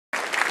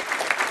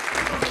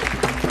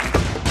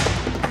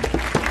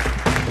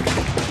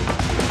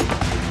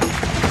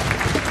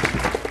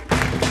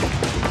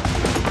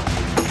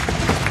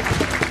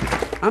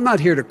I'm not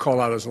here to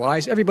call out his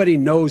lies. Everybody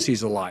knows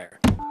he's a liar.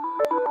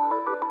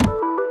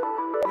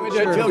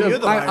 Joe, you're the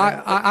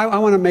liar. I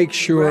want to make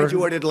sure.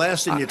 Graduated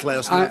last in your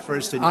class, not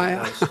first in your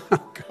class.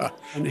 God,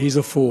 he's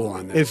a fool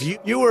on this. If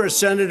you were a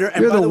senator,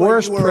 and you're by the way,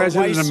 worst you were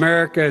president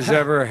America has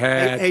ever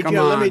had. Hey, Come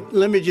Joe, on.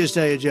 let me just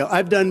tell you, Joe.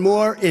 I've done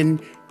more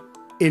in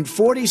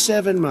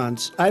 47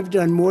 months. I've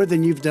done more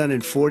than you've done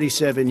in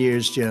 47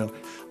 years, Joe.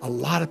 A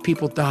lot of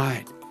people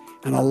died,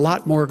 and a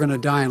lot more are going to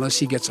die unless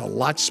he gets a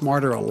lot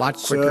smarter, a lot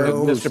quicker.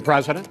 So, Mr.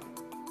 President?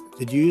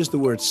 Did you use the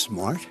word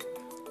smart?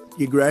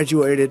 You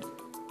graduated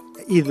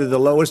either the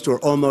lowest or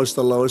almost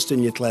the lowest in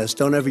your class.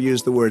 Don't ever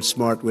use the word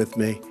smart with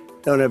me.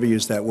 Don't ever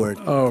use that word.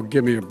 Oh,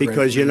 give me a break.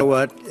 Because you know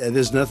what?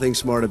 There's nothing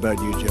smart about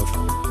you, Joe.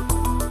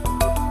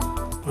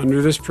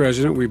 Under this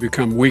president, we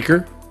become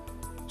weaker,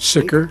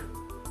 sicker,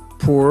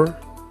 poorer,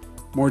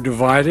 more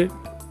divided,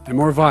 and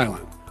more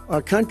violent.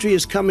 Our country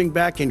is coming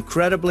back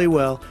incredibly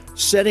well,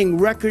 setting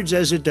records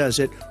as it does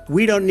it.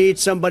 We don't need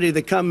somebody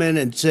to come in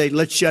and say,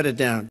 let's shut it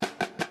down.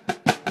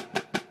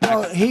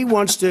 Well, he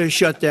wants to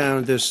shut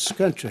down this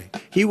country.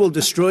 He will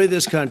destroy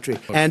this country,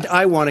 and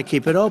I want to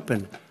keep it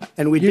open.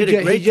 And we did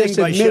a great thing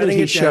by shutting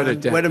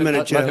it down. Wait a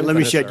minute, Joe. Let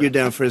me shut you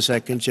down for a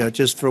second, Joe,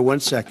 just for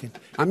 1 second.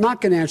 I'm not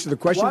going to answer the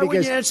question Why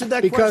would you answer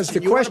that because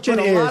question? the question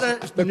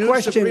is the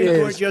question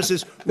is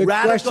Justice,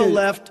 radical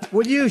left.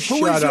 Will you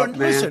shut up,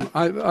 man?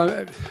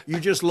 Listen, you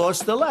just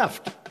lost the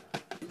left.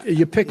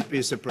 You picked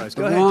Be surprised.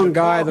 the wrong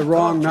guy, the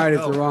wrong night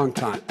at the wrong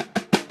time.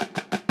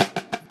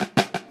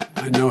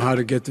 I know how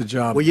to get the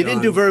job Well, you done.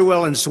 didn't do very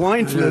well in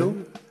swine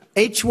flu.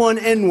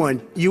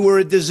 H1N1, you were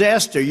a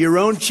disaster. Your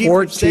own chief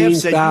of staff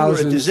said you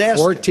were a disaster.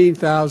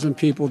 14,000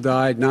 people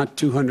died, not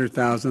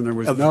 200,000. There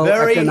was no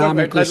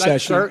economic recession.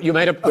 Sir, you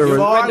made a there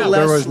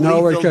was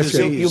no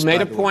recession. You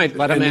made a point.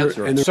 Let him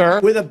answer. Sir,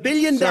 with $1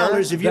 billion,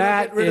 if you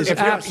that is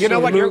absolutely you know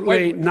what,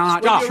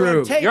 not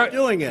true.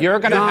 You're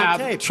going to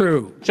have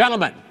true.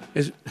 Gentlemen,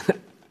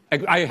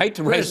 I hate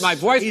to raise my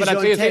voice,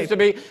 but it seems to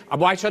be,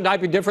 why should I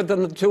be different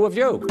than the two of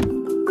you?